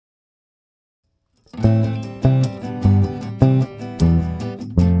Hello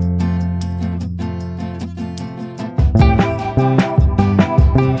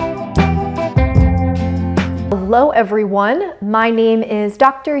everyone, my name is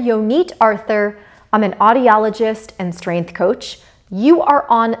Dr. Yonit Arthur. I'm an audiologist and strength coach. You are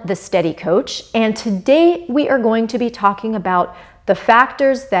on The Steady Coach, and today we are going to be talking about the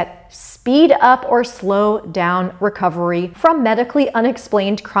factors that speed up or slow down recovery from medically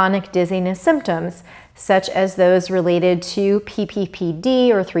unexplained chronic dizziness symptoms, such as those related to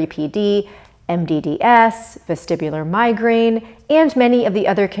PPPD or 3PD, MDDS, vestibular migraine, and many of the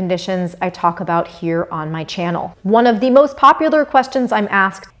other conditions I talk about here on my channel. One of the most popular questions I'm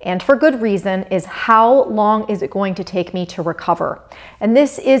asked, and for good reason, is how long is it going to take me to recover? And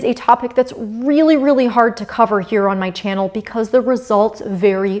this is a topic that's really hard to cover here on my channel because the results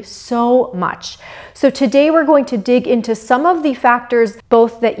vary so much. So today we're going to dig into some of the factors,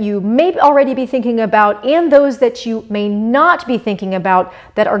 both that you may already be thinking about and those that you may not be thinking about,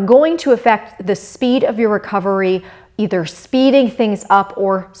 that are going to affect the speed of your recovery, either speeding things up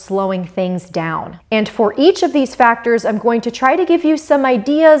or slowing things down. And for each of these factors, I'm going to try to give you some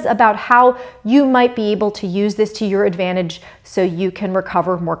ideas about how you might be able to use this to your advantage so you can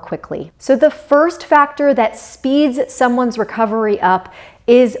recover more quickly. So the first factor that speeds someone's recovery up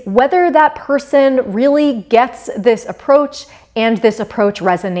is whether that person really gets this approach and this approach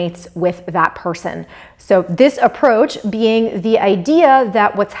resonates with that person. So this approach being the idea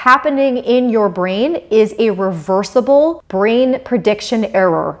that what's happening in your brain is a reversible brain prediction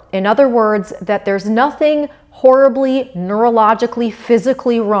error. In other words, that there's nothing horribly neurologically,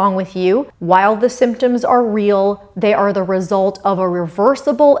 physically wrong with you. While the symptoms are real, they are the result of a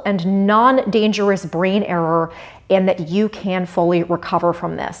reversible and non-dangerous brain error, and that you can fully recover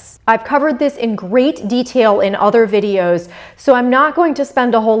from this. I've covered this in great detail in other videos, so I'm not going to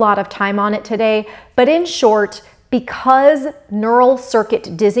spend a whole lot of time on it today, but in short, because neural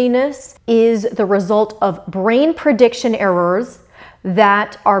circuit dizziness is the result of brain prediction errors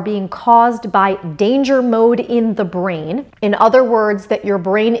that are being caused by danger mode in the brain. In other words, that your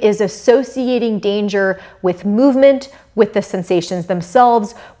brain is associating danger with movement, with the sensations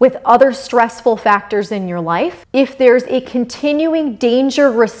themselves, with other stressful factors in your life. If there's a continuing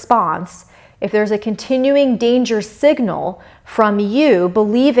danger response, if there's a continuing danger signal from you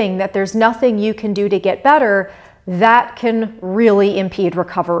believing that there's nothing you can do to get better, that can really impede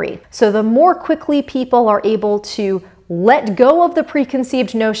recovery. So the more quickly people are able to let go of the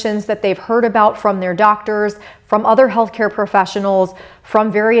preconceived notions that they've heard about from their doctors, from other healthcare professionals, from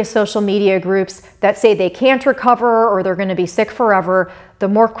various social media groups that say they can't recover or they're going to be sick forever, the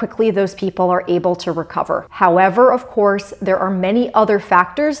more quickly those people are able to recover. However, of course, there are many other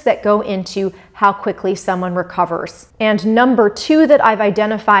factors that go into how quickly someone recovers. And number two that I've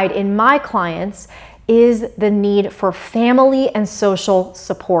identified in my clients is the need for family and social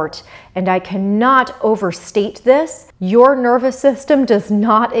support. And I cannot overstate this. Your nervous system does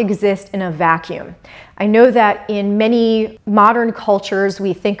not exist in a vacuum. I know that in many modern cultures,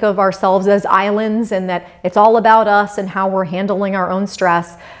 we think of ourselves as islands and that it's all about us and how we're handling our own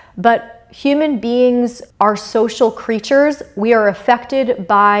stress. But human beings are social creatures. We are affected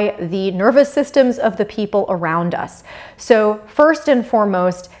by the nervous systems of the people around us. So first and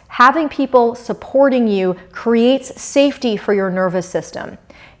foremost, having people supporting you creates safety for your nervous system.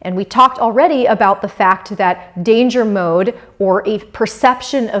 And we talked already about the fact that danger mode, or a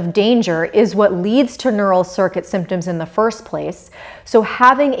perception of danger, is what leads to neural circuit symptoms in the first place. So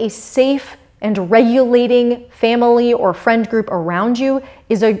having a safe and regulating family or friend group around you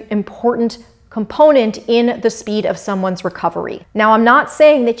is an important component in the speed of someone's recovery. Now, I'm not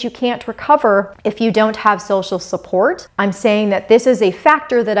saying that you can't recover if you don't have social support. I'm saying that this is a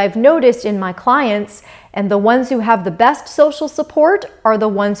factor that I've noticed in my clients, and the ones who have the best social support are the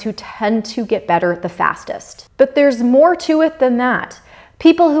ones who tend to get better the fastest. But there's more to it than that.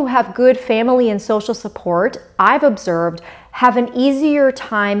 People who have good family and social support, I've observed, have an easier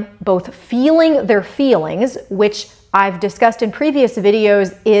time both feeling their feelings, which I've discussed in previous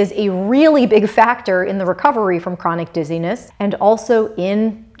videos is a really big factor in the recovery from chronic dizziness, and also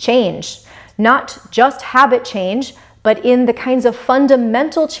in change. Not just habit change, but in the kinds of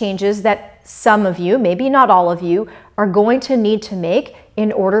fundamental changes that some of you, maybe not all of you, are going to need to make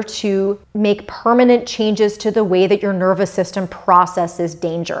in order to make permanent changes to the way that your nervous system processes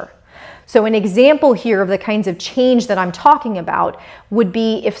danger. So an example here of the kinds of change that I'm talking about would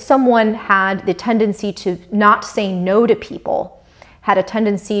be if someone had the tendency to not say no to people, had a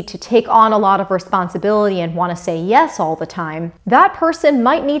tendency to take on a lot of responsibility and want to say yes all the time, that person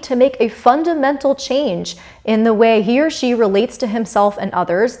might need to make a fundamental change in the way he or she relates to himself and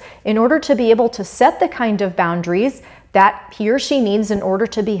others in order to be able to set the kind of boundaries that he or she needs in order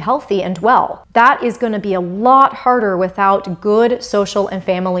to be healthy and well. That is going to be a lot harder without good social and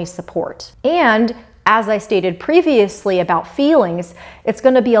family support. And as I stated previously about feelings, it's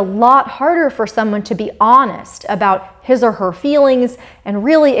going to be a lot harder for someone to be honest about his or her feelings and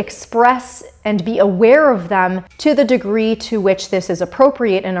really express and be aware of them to the degree to which this is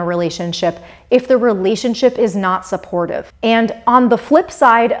appropriate in a relationship if the relationship is not supportive. And on the flip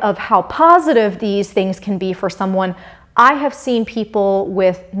side of how positive these things can be for someone, I have seen people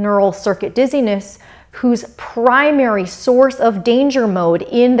with neural circuit dizziness whose primary source of danger mode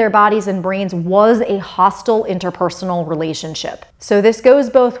in their bodies and brains was a hostile interpersonal relationship. So this goes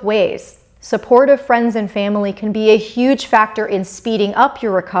both ways. Supportive friends and family can be a huge factor in speeding up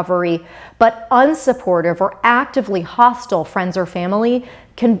your recovery, but unsupportive or actively hostile friends or family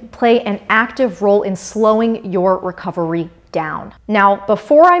can play an active role in slowing your recovery down. Now,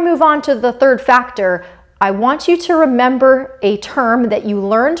 before I move on to the third factor, I want you to remember a term that you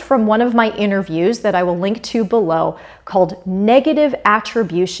learned from one of my interviews that I will link to below called negative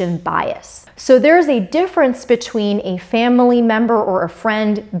attribution bias. So there's a difference between a family member or a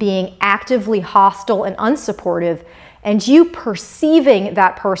friend being actively hostile and unsupportive and you perceiving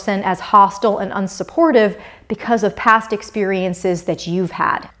that person as hostile and unsupportive because of past experiences that you've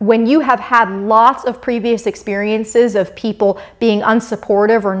had. When you have had lots of previous experiences of people being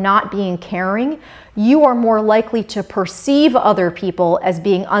unsupportive or not being caring, you are more likely to perceive other people as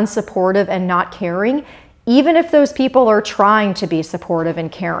being unsupportive and not caring, even if those people are trying to be supportive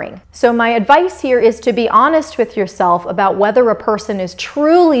and caring. So my advice here is to be honest with yourself about whether a person is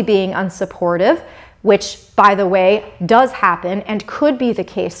truly being unsupportive, which, by the way, does happen and could be the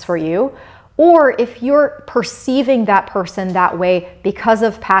case for you, or if you're perceiving that person that way because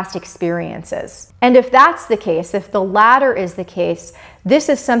of past experiences. And if that's the case, if the latter is the case, this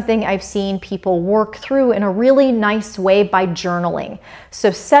is something I've seen people work through in a really nice way by journaling. So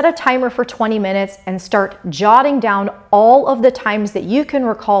set a timer for 20 minutes and start jotting down all of the times that you can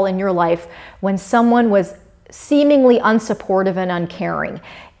recall in your life when someone was seemingly unsupportive and uncaring.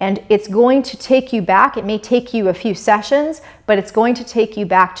 And it's going to take you back. It may take you a few sessions, but it's going to take you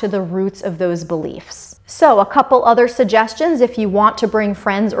back to the roots of those beliefs. So a couple other suggestions if you want to bring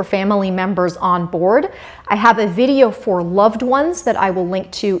friends or family members on board. I have a video for loved ones that I will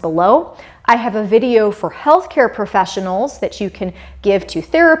link to below. I have a video for healthcare professionals that you can give to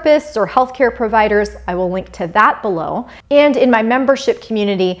therapists or healthcare providers. I will link to that below. And in my membership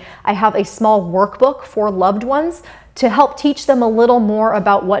community, I have a small workbook for loved ones to help teach them a little more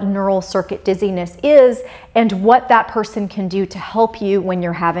about what neural circuit dizziness is and what that person can do to help you when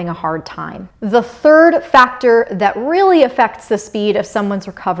you're having a hard time. The third factor that really affects the speed of someone's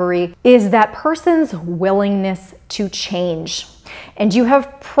recovery is that person's willingness to change. And you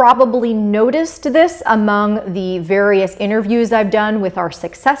have probably noticed this among the various interviews I've done with our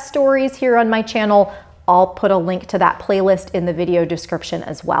success stories here on my channel. I'll put a link to that playlist in the video description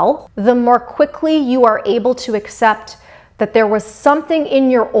as well. The more quickly you are able to accept that there was something in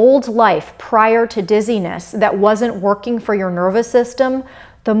your old life prior to dizziness that wasn't working for your nervous system,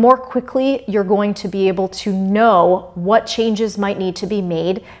 the more quickly you're going to be able to know what changes might need to be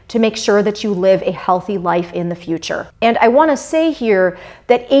made to make sure that you live a healthy life in the future. And I want to say here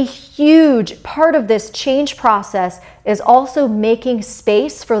that a huge part of this change process is also making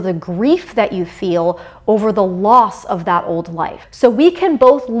space for the grief that you feel over the loss of that old life. So we can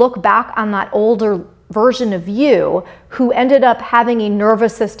both look back on that older version of you who ended up having a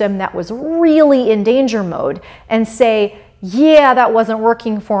nervous system that was really in danger mode and say, yeah, that wasn't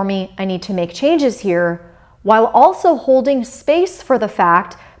working for me, I need to make changes here, while also holding space for the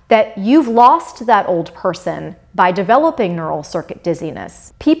fact that you've lost that old person by developing neural circuit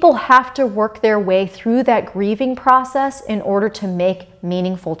dizziness. People have to work their way through that grieving process in order to make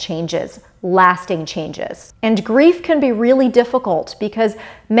meaningful changes, lasting changes. And grief can be really difficult because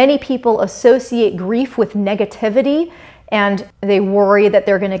many people associate grief with negativity and they worry that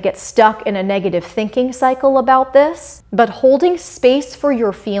they're going to get stuck in a negative thinking cycle about this. But holding space for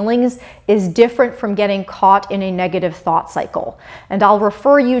your feelings is different from getting caught in a negative thought cycle. And I'll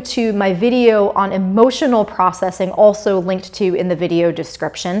refer you to my video on emotional processing, also linked to in the video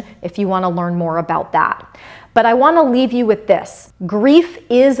description, if you want to learn more about that. But I want to leave you with this. Grief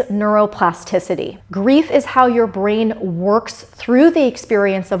is neuroplasticity. Grief is how your brain works through the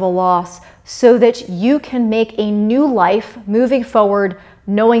experience of a loss so that you can make a new life moving forward,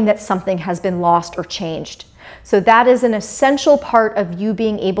 knowing that something has been lost or changed. So that is an essential part of you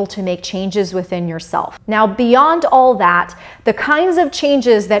being able to make changes within yourself. Now, beyond all that, the kinds of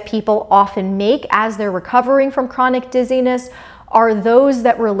changes that people often make as they're recovering from chronic dizziness are those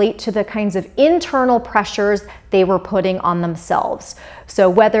that relate to the kinds of internal pressures they were putting on themselves. So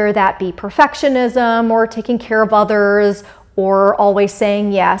whether that be perfectionism or taking care of others, or always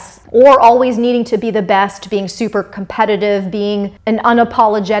saying yes, or always needing to be the best, being super competitive, being an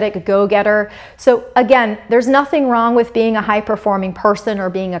unapologetic go-getter. So again, there's nothing wrong with being a high-performing person or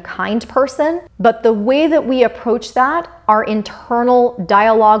being a kind person, but the way that we approach that, our internal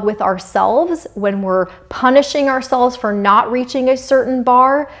dialogue with ourselves, when we're punishing ourselves for not reaching a certain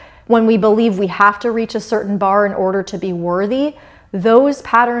bar, when we believe we have to reach a certain bar in order to be worthy, those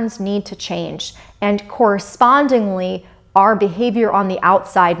patterns need to change. And correspondingly, our behavior on the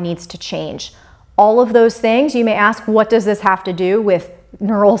outside needs to change. All of those things, you may ask, what does this have to do with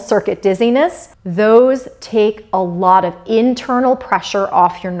neural circuit dizziness? Those take a lot of internal pressure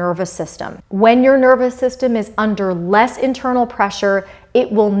off your nervous system. When your nervous system is under less internal pressure, it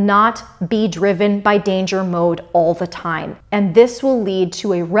will not be driven by danger mode all the time. And this will lead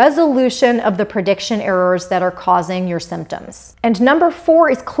to a resolution of the prediction errors that are causing your symptoms. And number 4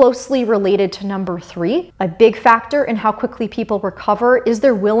 is closely related to number 3. A big factor in how quickly people recover is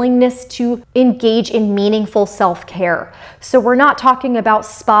their willingness to engage in meaningful self-care. So we're not talking about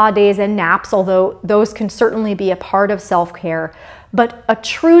spa days and naps, although those can certainly be a part of self-care, but a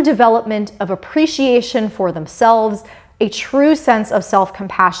true development of appreciation for themselves, a true sense of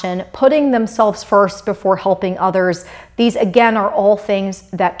self-compassion, putting themselves first before helping others. These, again, are all things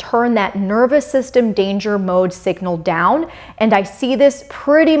that turn that nervous system danger mode signal down. And I see this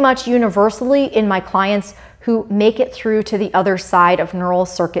pretty much universally in my clients who make it through to the other side of neural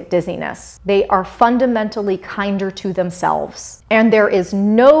circuit dizziness. They are fundamentally kinder to themselves. And there is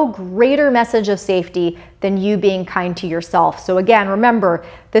no greater message of safety than you being kind to yourself. So again, remember,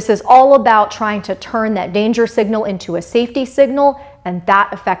 this is all about trying to turn that danger signal into a safety signal, and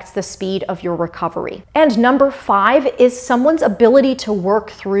that affects the speed of your recovery. And number 5 is someone's ability to work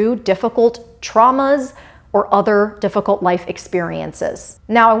through difficult traumas or other difficult life experiences.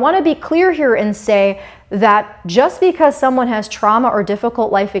 Now, I want to be clear here and say that just because someone has trauma or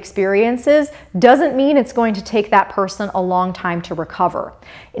difficult life experiences doesn't mean it's going to take that person a long time to recover.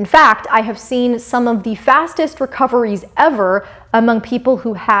 In fact, I have seen some of the fastest recoveries ever among people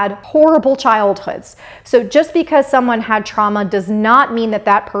who had horrible childhoods. So just because someone had trauma does not mean that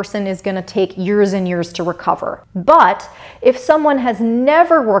that person is going to take years and years to recover. But if someone has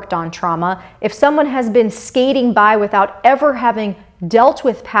never worked on trauma, if someone has been skating by without ever having dealt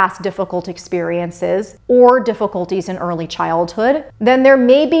with past difficult experiences or difficulties in early childhood, then there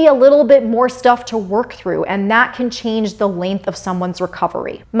may be a little bit more stuff to work through, and that can change the length of someone's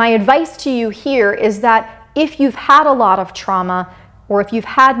recovery. My advice to you here is that if you've had a lot of trauma, or if you've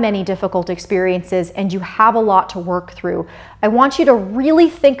had many difficult experiences and you have a lot to work through, I want you to really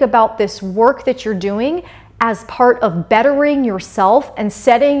think about this work that you're doing as part of bettering yourself and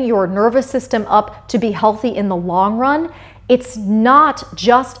setting your nervous system up to be healthy in the long run. It's not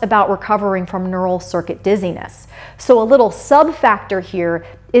just about recovering from neural circuit dizziness. So a little sub-factor here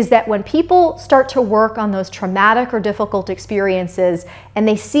is that when people start to work on those traumatic or difficult experiences and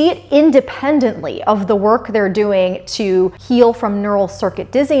they see it independently of the work they're doing to heal from neural circuit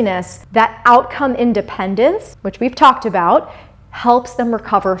dizziness, that outcome independence, which we've talked about, helps them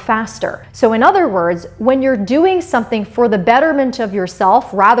recover faster. So in other words, when you're doing something for the betterment of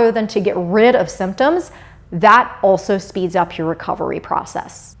yourself rather than to get rid of symptoms, that also speeds up your recovery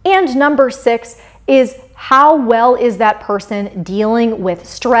process. And number 6 is how well is that person dealing with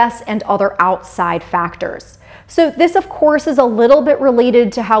stress and other outside factors. So this, of course, is a little bit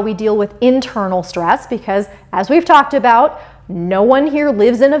related to how we deal with internal stress because, as we've talked about, no one here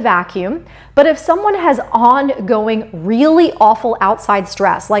lives in a vacuum. But if someone has ongoing, really awful outside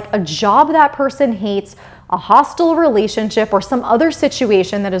stress, like a job that person hates, a hostile relationship, or some other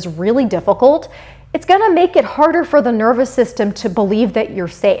situation that is really difficult, it's going to make it harder for the nervous system to believe that you're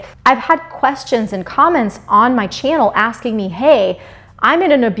safe. I've had questions and comments on my channel asking me, hey, I'm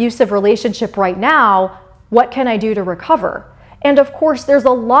in an abusive relationship right now. What can I do to recover? And of course, there's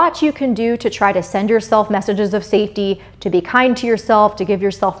a lot you can do to try to send yourself messages of safety, to be kind to yourself, to give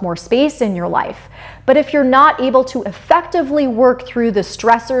yourself more space in your life. But if you're not able to effectively work through the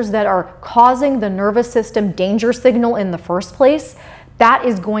stressors that are causing the nervous system danger signal in the first place, that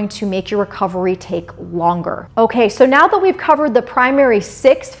is going to make your recovery take longer. Okay, so now that we've covered the primary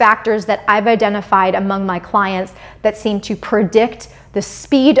 6 factors that I've identified among my clients that seem to predict the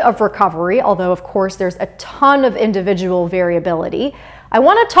speed of recovery, although of course there's a ton of individual variability, I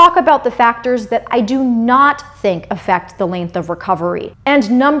want to talk about the factors that I do not think affect the length of recovery.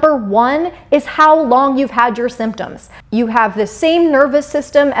 And number one is how long you've had your symptoms. You have the same nervous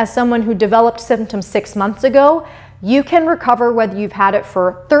system as someone who developed symptoms 6 months ago. You can recover whether you've had it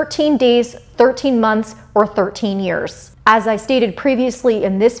for 13 days, 13 months, or 13 years. As I stated previously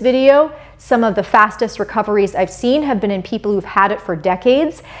in this video, some of the fastest recoveries I've seen have been in people who've had it for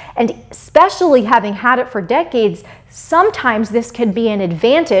decades, and especially having had it for decades, sometimes this can be an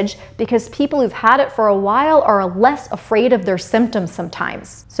advantage because people who've had it for a while are less afraid of their symptoms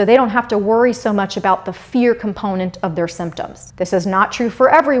sometimes. So they don't have to worry so much about the fear component of their symptoms. This is not true for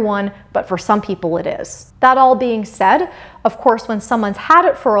everyone, but for some people it is. That all being said, of course, when someone's had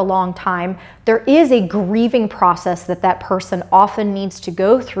it for a long time, there is a grieving process that that person often needs to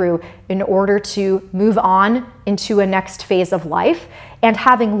go through in order to move on into a next phase of life. And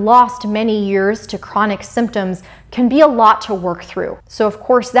having lost many years to chronic symptoms can be a lot to work through. So of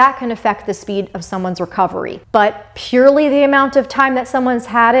course that can affect the speed of someone's recovery. But purely the amount of time that someone's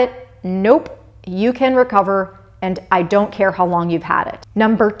had it, nope, you can recover, and I don't care how long you've had it.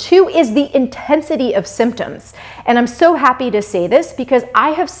 Number two is the intensity of symptoms. And I'm so happy to say this because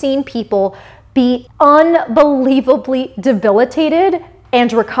I have seen people be unbelievably debilitated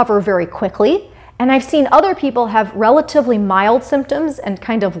and recover very quickly. And I've seen other people have relatively mild symptoms and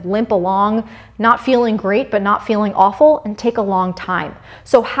kind of limp along, not feeling great, but not feeling awful, and take a long time.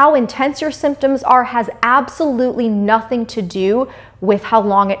 So how intense your symptoms are has absolutely nothing to do with how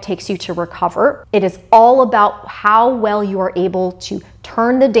long it takes you to recover. It is all about how well you are able to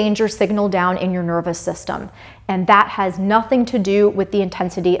turn the danger signal down in your nervous system. And that has nothing to do with the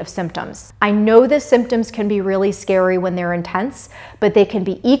intensity of symptoms. I know the symptoms can be really scary when they're intense, but they can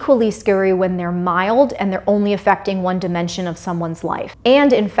be equally scary when they're mild and they're only affecting one dimension of someone's life.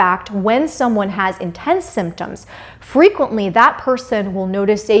 And in fact, when someone has intense symptoms, frequently that person will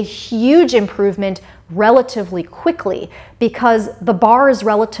notice a huge improvement relatively quickly because the bar is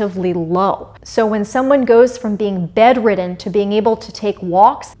relatively low. So when someone goes from being bedridden to being able to take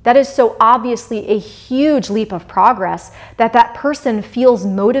walks, that is so obviously a huge leap of progress that that person feels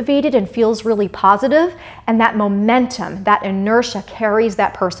motivated and feels really positive, and that momentum, that inertia carries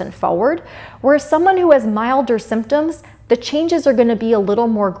that person forward. Whereas someone who has milder symptoms, the changes are going to be a little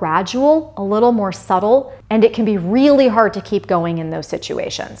more gradual, a little more subtle, and it can be really hard to keep going in those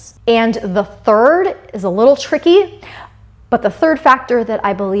situations. And the third is a little tricky, but the third factor that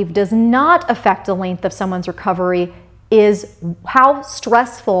I believe does not affect the length of someone's recovery is how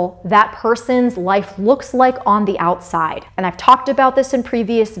stressful that person's life looks like on the outside. And I've talked about this in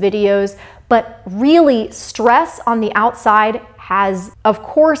previous videos, but really stress on the outside has, of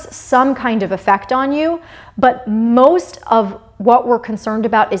course, some kind of effect on you, but most of what we're concerned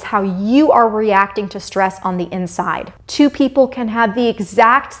about is how you are reacting to stress on the inside. Two people can have the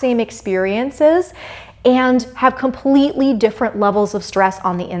exact same experiences and have completely different levels of stress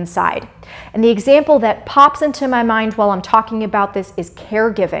on the inside. And the example that pops into my mind while I'm talking about this is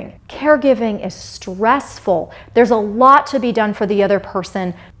caregiving. Caregiving is stressful. There's a lot to be done for the other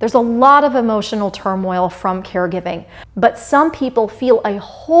person. There's a lot of emotional turmoil from caregiving. But some people feel a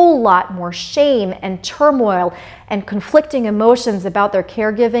whole lot more shame and turmoil and conflicting emotions about their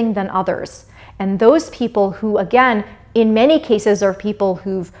caregiving than others. And those people who, again, in many cases are people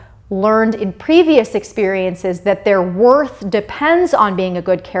who've learned in previous experiences that their worth depends on being a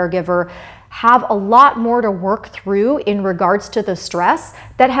good caregiver, have a lot more to work through in regards to the stress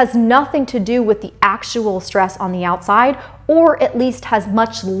that has nothing to do with the actual stress on the outside, or at least has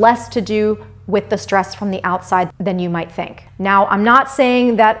much less to do with the stress from the outside than you might think. Now, I'm not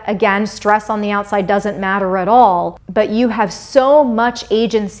saying that, again, stress on the outside doesn't matter at all, but you have so much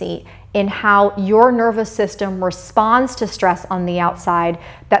agency in how your nervous system responds to stress on the outside,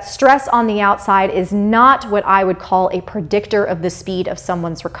 that stress on the outside is not what I would call a predictor of the speed of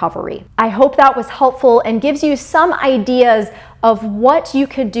someone's recovery. I hope that was helpful and gives you some ideas of what you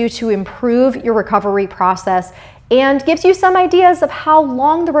could do to improve your recovery process, and gives you some ideas of how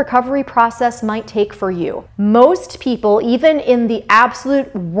long the recovery process might take for you. Most people, even in the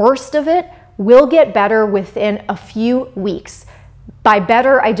absolute worst of it, will get better within a few weeks. By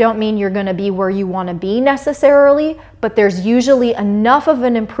better, I don't mean you're going to be where you want to be necessarily, but there's usually enough of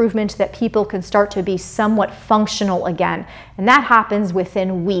an improvement that people can start to be somewhat functional again. And that happens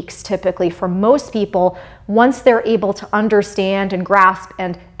within weeks typically for most people, once they're able to understand and grasp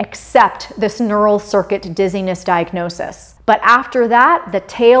and accept this neural circuit dizziness diagnosis. But after that, the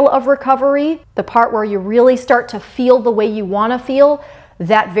tail of recovery, the part where you really start to feel the way you want to feel,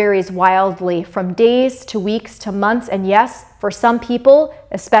 that varies wildly from days to weeks to months. And yes, for some people,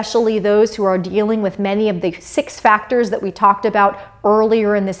 especially those who are dealing with many of the 6 factors that we talked about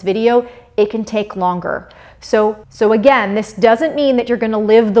earlier in this video, it can take longer. So again, this doesn't mean that you're going to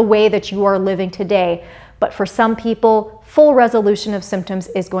live the way that you are living today, but for some people, full resolution of symptoms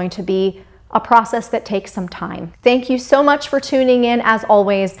is going to be a process that takes some time. Thank you so much for tuning in as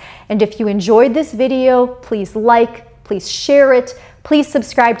always. And if you enjoyed this video, please like, please share it, please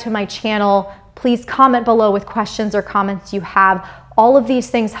subscribe to my channel, please comment below with questions or comments you have. All of these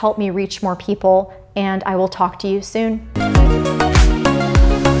things help me reach more people, and I will talk to you soon.